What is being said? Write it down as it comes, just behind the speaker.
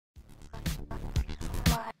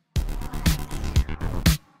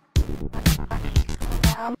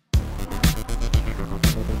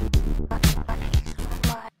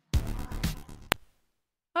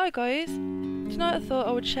Hi guys, tonight I thought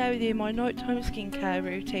I would share with you my nighttime skincare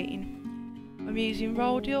routine. I'm using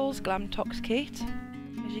Rodial's Glamtox kit,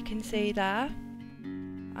 as you can see there,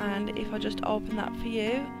 and if I just open that for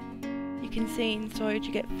you, you can see inside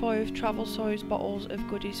you get 5 travel size bottles of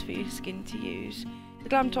goodies for your skin to use. The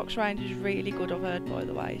Glamtox range is really good, I've heard, by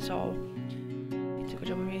the way, so it's a good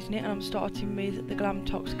job I'm using it. And I'm starting with the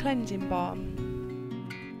Glamtox cleansing balm.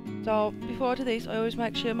 So before I do this, I always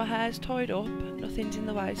make sure my hair's tied up, nothing's in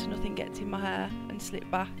the way so nothing gets in my hair and slip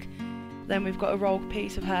back. Then we've got a rolled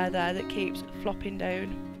piece of hair there that keeps flopping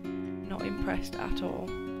down, not impressed at all.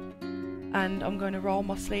 And I'm going to roll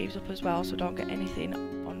my sleeves up as well so I don't get anything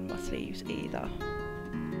on my sleeves either.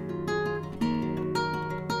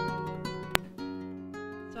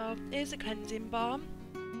 So here's a cleansing balm.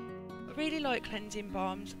 I really like cleansing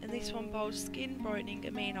balms, and this one boasts skin brightening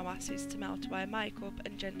amino acids to melt away makeup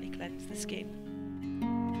and gently cleanse the skin.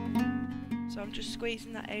 So I'm just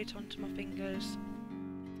squeezing that out onto my fingers,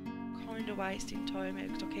 kind of wasting time here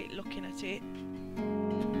because I keep looking at it.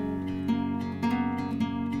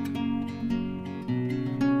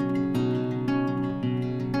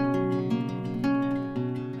 I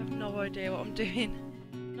have no idea what I'm doing.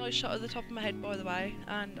 Nice shot at the top of my head, by the way,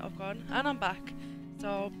 and I've gone, and I'm back.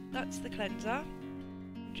 So that's the cleanser.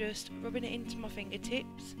 I'm just rubbing it into my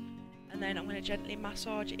fingertips, and then I'm going to gently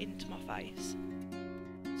massage it into my face.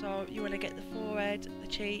 So you want to get the forehead, the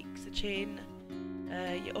cheeks, the chin,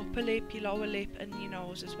 your upper lip, your lower lip and your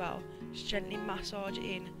nose as well. Just gently massage it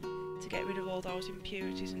in to get rid of all those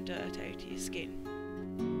impurities and dirt out of your skin.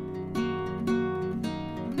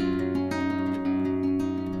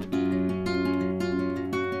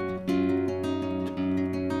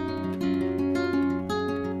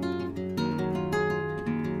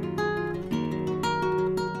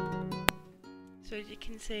 So as you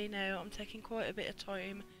can see now, I'm taking quite a bit of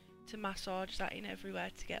time to massage that in everywhere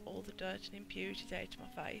to get all the dirt and impurities out of my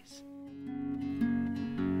face.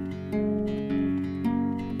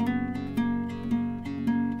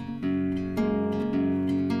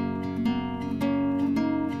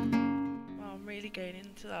 Wow, I'm really getting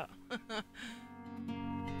into that.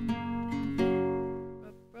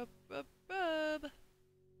 Rub, rub, rub, rub.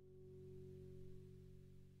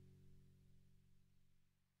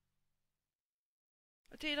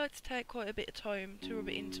 I do like to take quite a bit of time to rub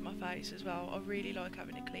it into my face as well. I really like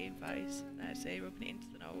having a clean face. Now see, rubbing it into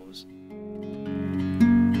the nose.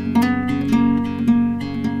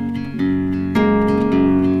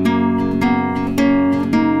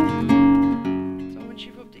 So once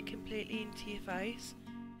you've rubbed it completely into your face,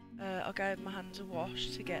 I gave my hands a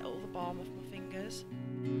wash to get all the balm off my fingers.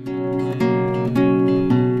 And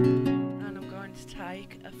I'm going to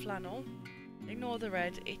take a flannel. Ignore the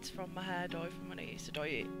red, it's from my hair dye from when I used to dye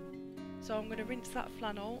it. So I'm going to rinse that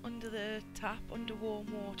flannel under the tap, under warm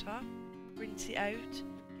water, rinse it out,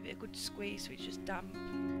 give it a good squeeze so it's just damp.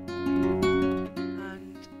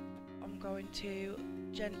 And I'm going to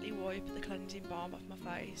gently wipe the cleansing balm off my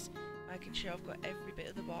face, making sure I've got every bit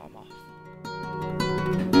of the balm off.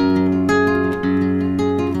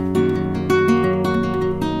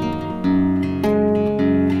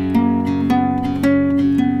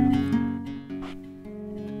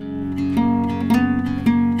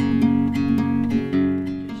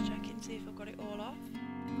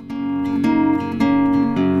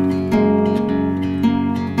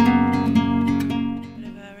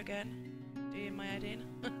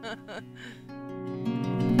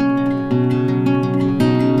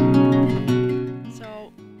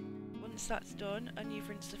 So once that's done and you've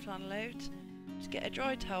rinsed the flannel out, just get a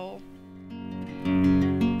dry towel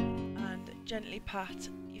and gently pat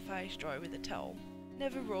your face dry with a towel.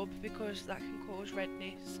 Never rub because that can cause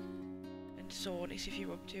redness and soreness if you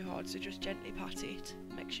rub too hard, so just gently pat it,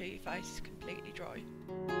 make sure your face is completely dry.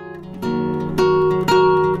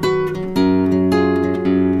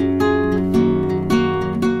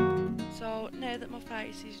 Now that my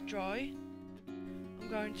face is dry, I'm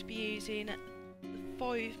going to be using the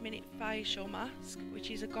 5-minute facial mask, which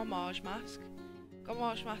is a gommage mask.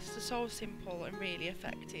 Gommage masks are so simple and really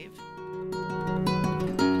effective.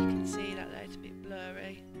 You can see that there, it's a bit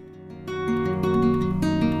blurry. Now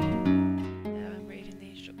I'm reading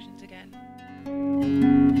the instructions again.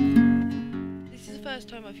 This is the first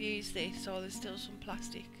time I've used this, so there's still some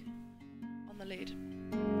plastic on the lid.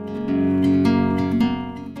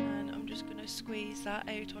 Squeeze that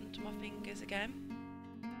out onto my fingers again,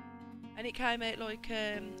 and it came out like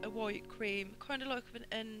a white cream, kind of like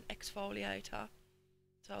an exfoliator.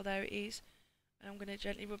 So there it is, and I'm going to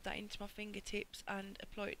gently rub that into my fingertips and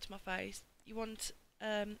apply it to my face. You want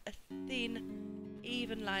a thin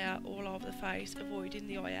even layer all over the face, avoiding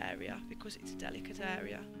the eye area because it's a delicate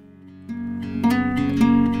area.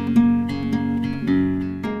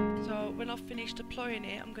 So when I've finished applying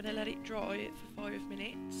it, I'm going to let it dry for 5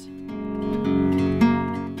 minutes.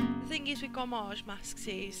 The thing is with gommage masks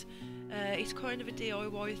is it's kind of a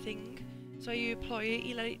DIY thing. So you apply it,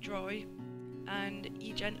 you let it dry, and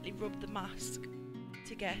you gently rub the mask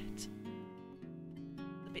to get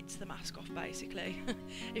the bits of the mask off, basically,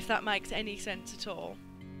 if that makes any sense at all.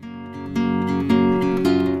 So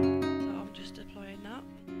I'm just applying that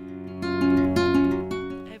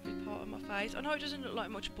every part of my face. I know it doesn't look like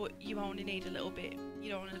much, but you only need a little bit. You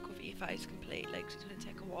don't want to cover your face completely because it's going to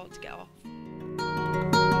take a while to get off.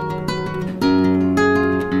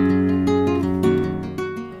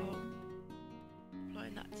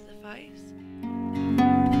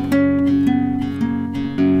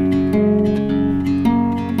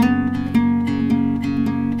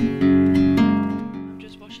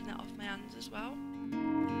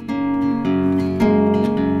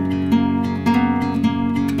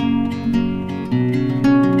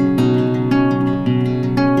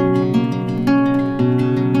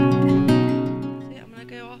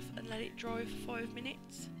 Dry for 5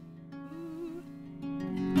 minutes.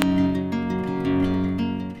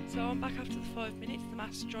 So I'm back after the 5 minutes, the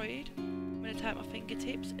mask's dried. I'm going to take my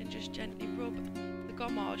fingertips and just gently rub the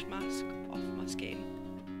gommage mask off my skin.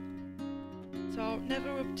 So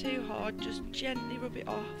never rub too hard, just gently rub it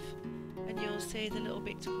off and you'll see the little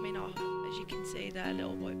bits coming off. As you can see there,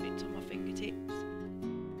 little white bits on my fingertips.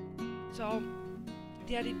 So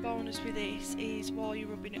the added bonus with this is while you're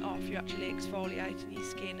rubbing it off, you're actually exfoliating your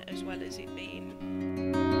skin as well as it being,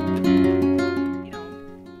 you know,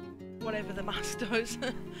 whatever the mask does.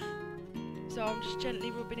 So I'm just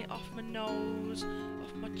gently rubbing it off my nose,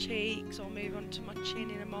 off my cheeks. I'll move on to my chin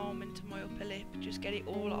in a moment and my upper lip, just get it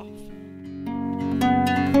all off. You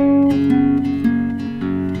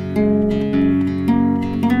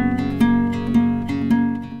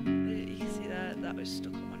can see that was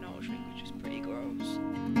stuck on my nose ring, which was pretty gross.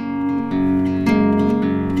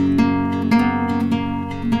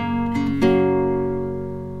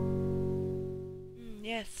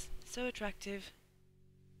 Yes, so attractive.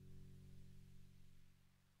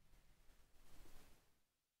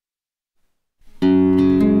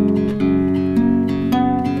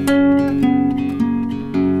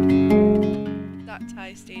 That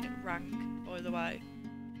tasted rank, by the way,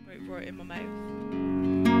 right in my mouth.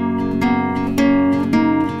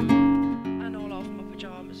 And all over my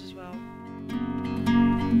pyjamas as well.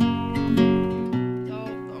 So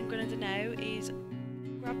what I'm going to do now is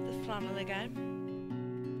grab the flannel again.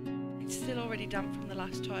 It's still already damp from the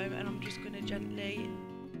last time, and I'm just going to gently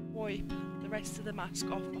wipe the rest of the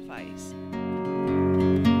mask off my face.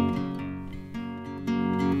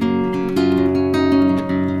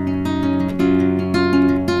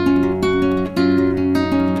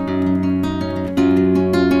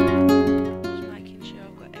 Just making sure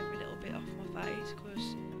I've got every little bit off my face, because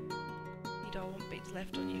you don't want bits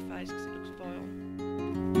left on your face because it looks vile.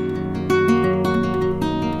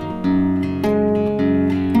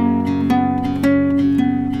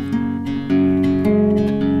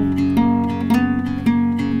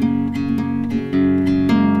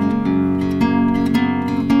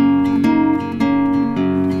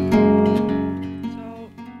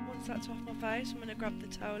 I'm going to grab the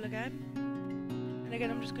towel again, and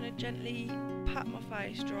again I'm just going to gently pat my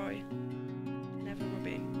face dry, never rub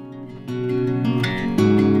in.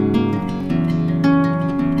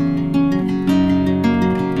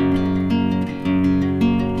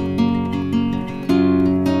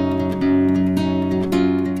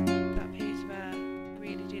 That piece there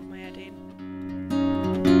really did my head in.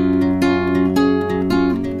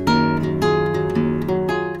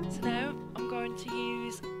 So now I'm going to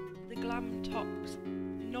use the Glamtox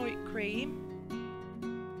night cream,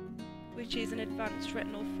 which is an advanced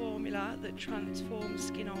retinol formula that transforms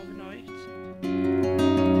skin overnight. I'm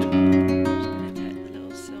just going to take the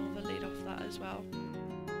little silver lid off that as well.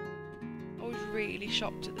 I was really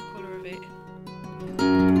shocked at the colour of it.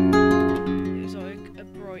 It was like a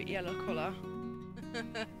bright yellow colour.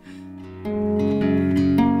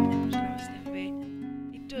 I'm just going to sniff a bit.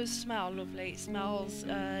 It does smell lovely. It smells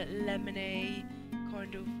lemony,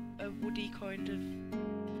 kind of a woody kind of,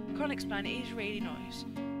 I can't explain it, it is really nice.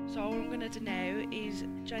 So all I'm going to do now is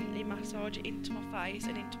gently massage it into my face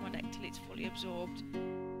and into my neck till it's fully absorbed.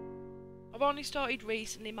 I've only started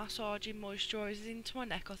recently massaging moisturisers into my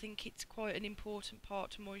neck. I think it's quite an important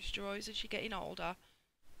part to moisturise as you're getting older.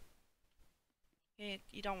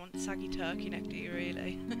 You don't want saggy turkey neck, do you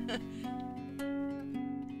really?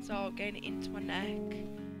 So getting it into my neck.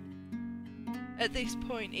 At this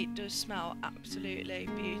point it does smell absolutely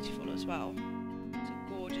beautiful as well. It's a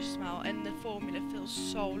gorgeous smell and the formula feels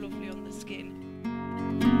so lovely on the skin.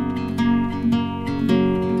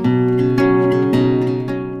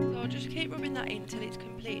 So just keep rubbing that in till it's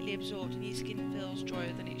completely absorbed and your skin feels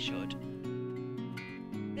drier than it should.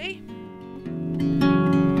 See?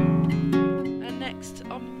 And next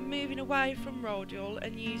I'm moving away from Rodial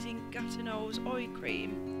and using Gatineau's eye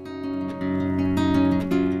cream.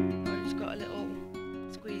 I've just got a little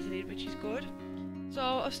squeeze lid, which is good. So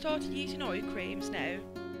I've started using eye creams now.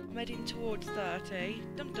 I'm heading towards 30.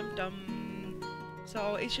 Dum dum dum.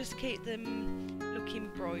 So it's just to keep them looking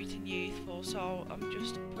bright and youthful. So I'm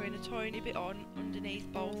just putting a tiny bit on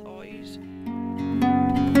underneath both eyes.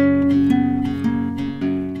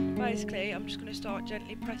 Basically, I'm just going to start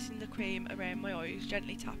gently pressing the cream around my eyes,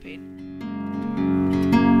 gently tapping.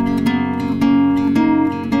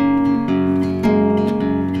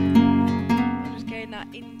 I'm just getting that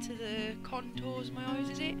into the contours of my eyes,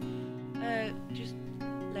 is it? Just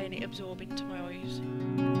letting it absorb into my eyes.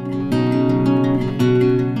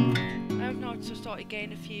 I've noticed I started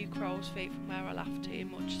getting a few crow's feet from where I laughed too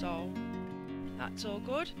much, so that's all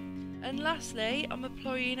good. And lastly, I'm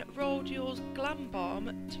applying Rodial's Glam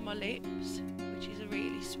Balm to my lips, which is a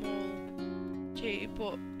really small tube,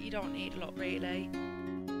 but you don't need a lot really.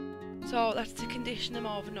 So that's to condition them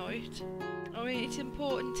overnight. I mean, it's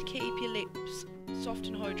important to keep your lips soft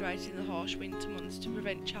and hydrated in the harsh winter months to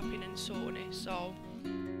prevent chapping and soreness. So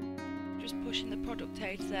just pushing the product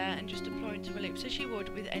out there and just applying to my lips as you would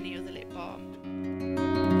with any other lip balm.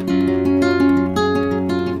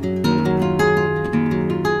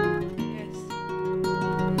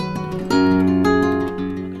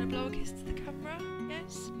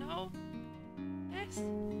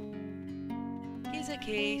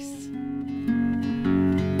 Kiss.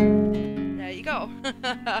 There you go.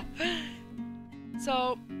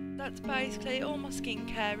 So that's basically all my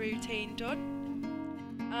skincare routine done,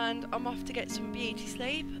 and I'm off to get some beauty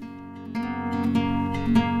sleep.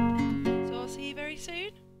 So I'll see you very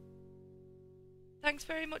soon. Thanks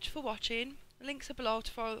very much for watching. Links are below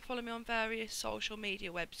to follow me on various social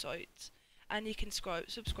media websites, and you can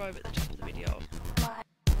subscribe at the top of the video.